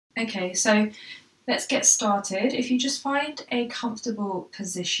Okay, so let's get started. If you just find a comfortable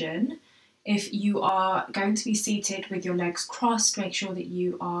position, if you are going to be seated with your legs crossed, make sure that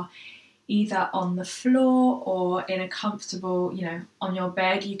you are either on the floor or in a comfortable, on your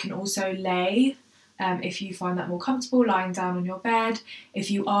bed. You can also lay if you find that more comfortable, lying down on your bed.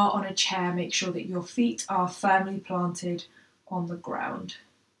 If you are on a chair, make sure that your feet are firmly planted on the ground.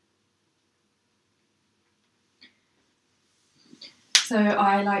 So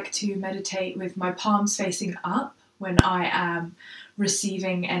I like to meditate with my palms facing up when I am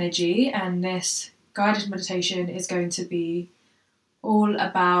receiving energy, and this guided meditation is going to be all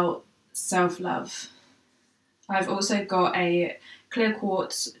about self-love. I've also got a clear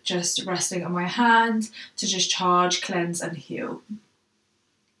quartz just resting on my hand to just charge, cleanse and heal.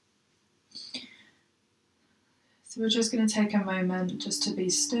 So we're just going to take a moment just to be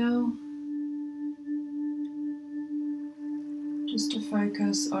still. Just to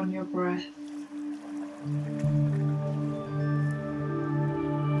focus on your breath.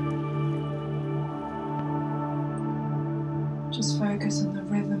 Just focus on the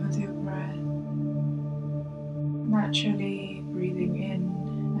rhythm of your breath, naturally breathing in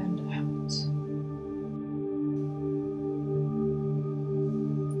and out.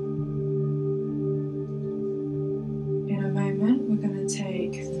 In a moment, we're going to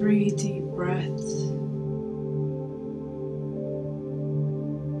take 3 deep breaths.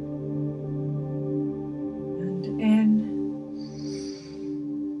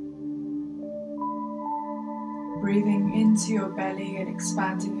 Breathing into your belly and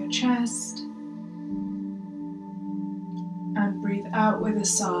expanding your chest, and breathe out with a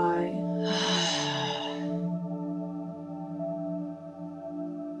sigh.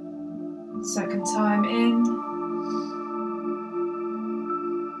 Second time in,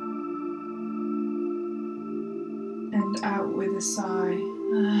 and out with a sigh.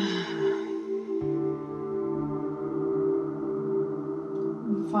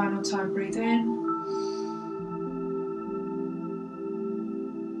 And the final time, breathe in.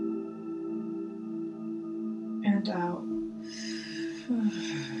 And out.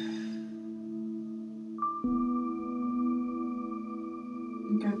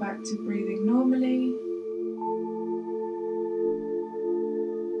 And go back to breathing normally.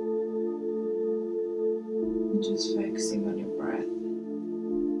 And just focusing on your breath.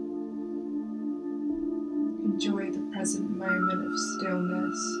 Enjoy the present moment of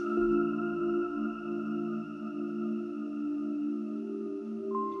stillness.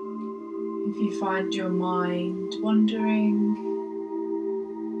 If you find your mind wandering,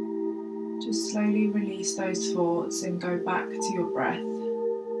 just slowly release those thoughts and go back to your breath.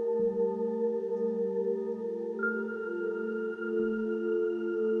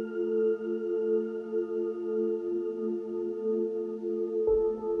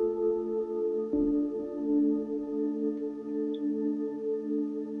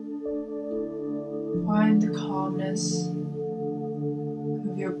 Find the calmness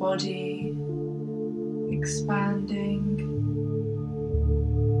of your body expanding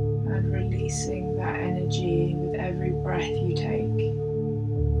and releasing that energy with every breath you take.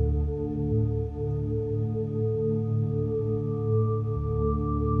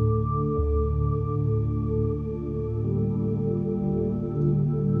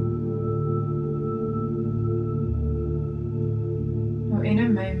 Now, in a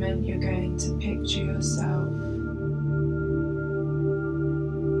moment, you're going to picture yourself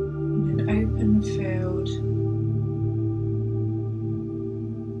in an open field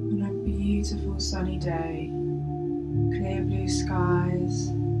on a beautiful sunny day, clear blue skies,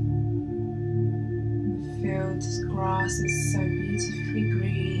 and the field's grass is so beautifully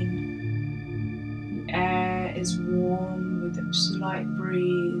green, the air is warm with a slight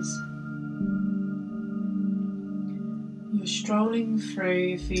breeze. You're strolling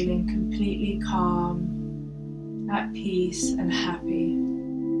through feeling completely calm, at peace and happy.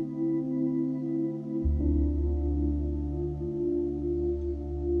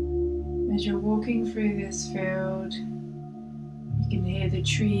 As you're walking through this field, you can hear the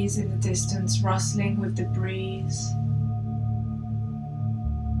trees in the distance rustling with the breeze.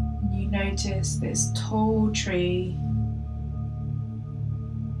 And you notice this tall tree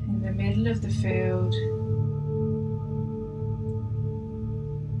in the middle of the field.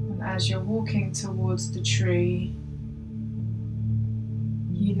 And as you're walking towards the tree,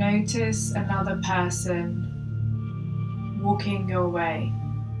 you notice another person walking your way.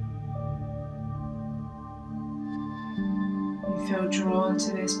 You feel drawn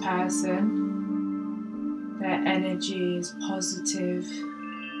to this person, their energy is positive,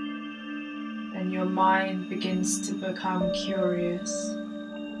 and your mind begins to become curious.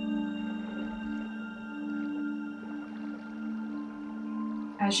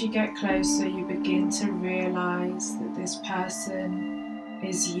 As you get closer, you begin to realize that this person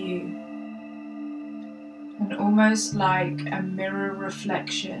is you. And almost like a mirror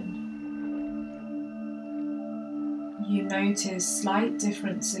reflection, you notice slight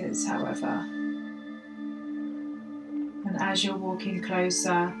differences, however. And as you're walking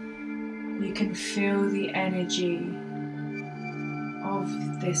closer, you can feel the energy of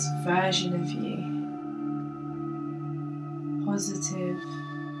this version of you. Positive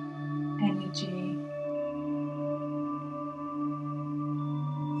energy.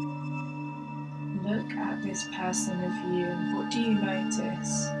 Look at this person of you and what do you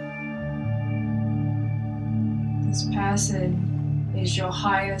notice? This person is your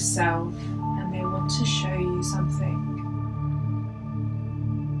higher self and they want to show you something.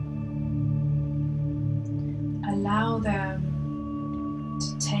 Allow them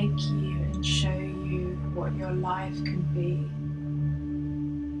to take you and show you what your life can be.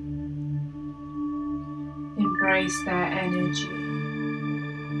 Embrace their energy.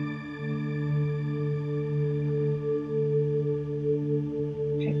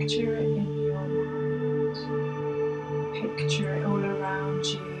 Picture it in your mind. Picture it all around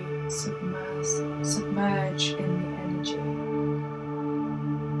you, submerge in the energy.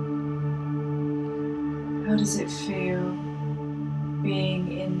 How does it feel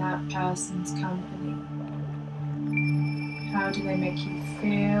being in that person's company? How do they make you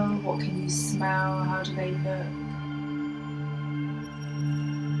feel? What can you smell? How do they look?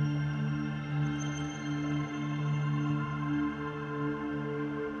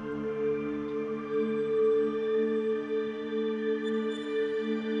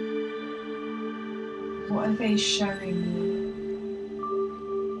 What are they showing you?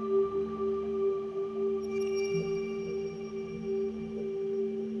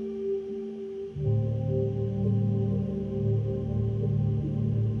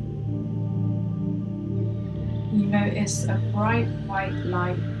 You notice a bright white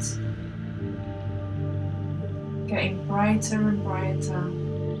light getting brighter and brighter,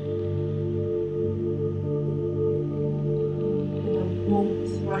 and a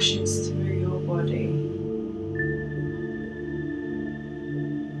warmth rushes through your body.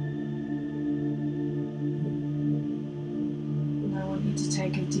 And I want you to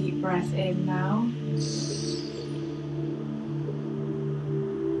take a deep breath in now.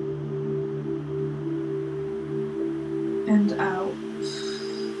 And out.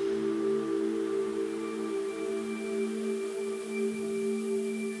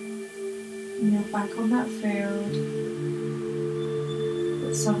 And you're back on that field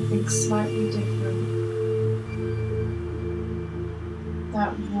with something slightly different.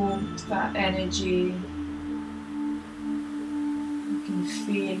 That warmth, that energy, you can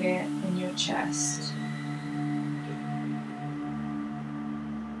feel it in your chest.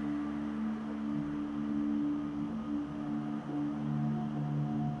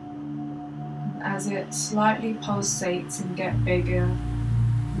 As it slightly pulsates and gets bigger,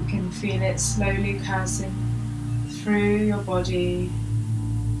 you can feel it slowly coursing through your body,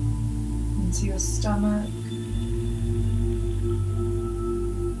 into your stomach,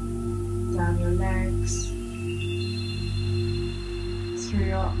 down your legs, through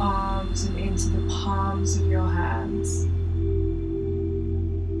your arms and into the palms of your hands.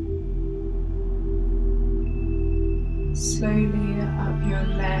 Slowly up your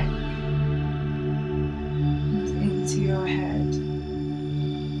neck, into your head.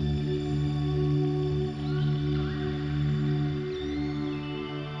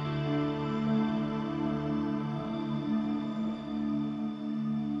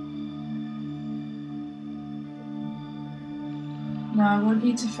 Now I want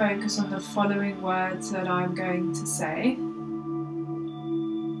you to focus on the following words that I'm going to say.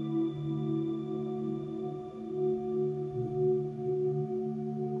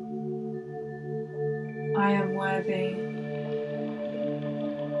 I am worthy.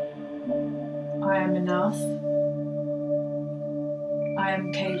 I am enough. I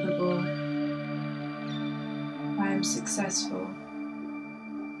am capable. I am successful.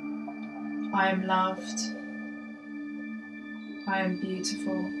 I am loved. I am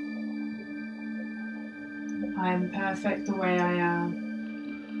beautiful. I am perfect the way I am.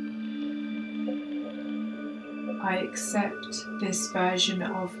 I accept this version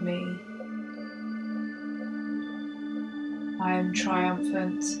of me. I am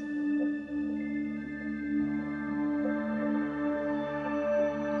triumphant.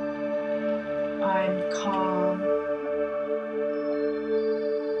 I am calm.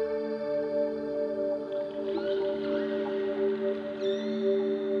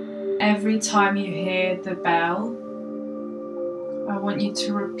 Every time you hear the bell, I want you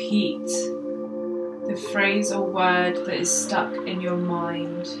to repeat the phrase or word that is stuck in your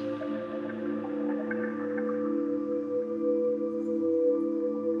mind.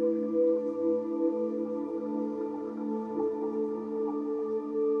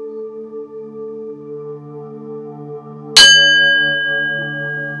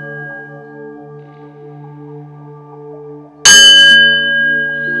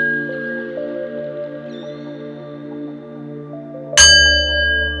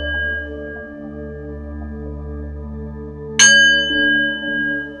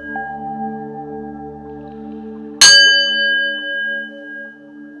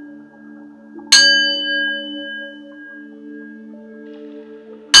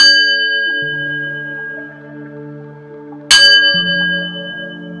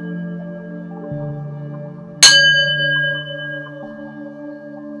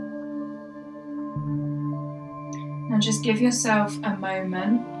 Now just give yourself a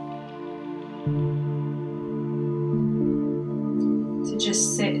moment to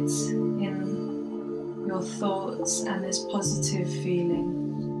just sit in your thoughts and this positive feeling.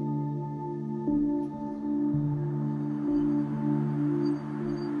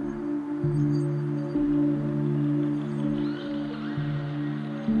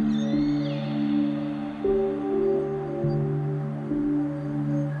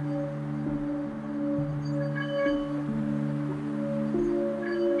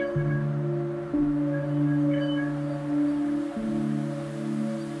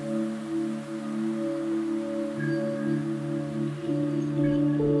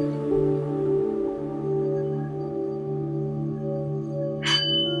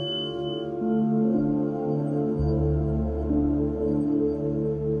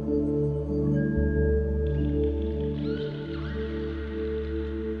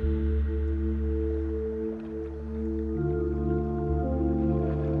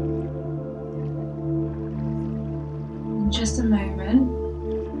 In just a moment,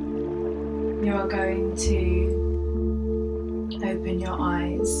 you are going to open your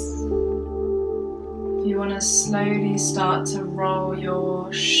eyes. You want to slowly start to roll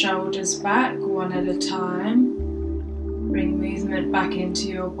your shoulders back one at a time. Bring movement back into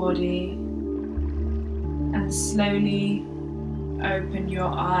your body and slowly open your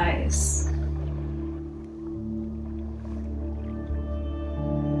eyes.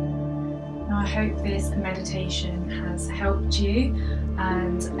 I hope this meditation has helped you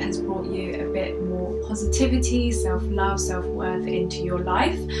and has brought you a bit more positivity, self-love, self-worth into your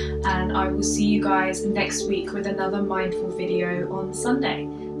life. And I will see you guys next week with another mindful video on Sunday.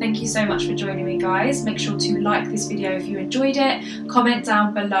 Thank you so much for joining me, guys. Make sure to like this video if you enjoyed it. Comment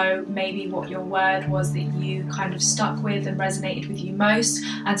down below maybe what your word was that you kind of stuck with and resonated with you most,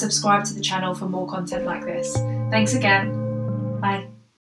 and subscribe to the channel for more content like this. Thanks again. Bye.